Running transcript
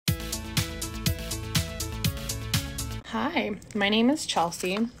Hi, my name is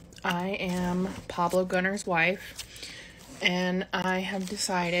Chelsey. I am Pablo Gunner's wife, and I have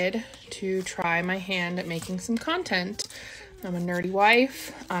decided to try my hand at making some content. I'm a nerdy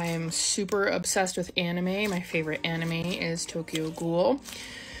wife. I'm super obsessed with anime. My favorite anime is Tokyo Ghoul.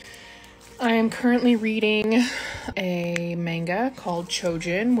 I am currently reading a manga called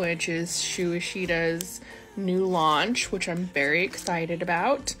Chojin, which is Shueishida's new launch, which I'm very excited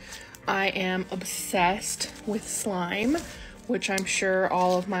about. I am obsessed with slime, which I'm sure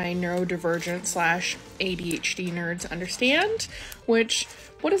all of my neurodivergent / ADHD nerds understand,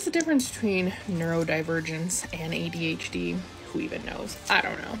 what is the difference between neurodivergence and ADHD? Who even knows? I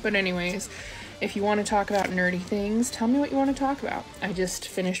don't know. But anyways, if you want to talk about nerdy things, tell me what you want to talk about. I just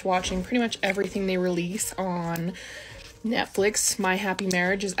finished watching pretty much everything they release on Netflix. My Happy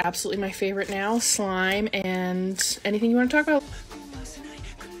Marriage is absolutely my favorite now. Slime and anything you want to talk about.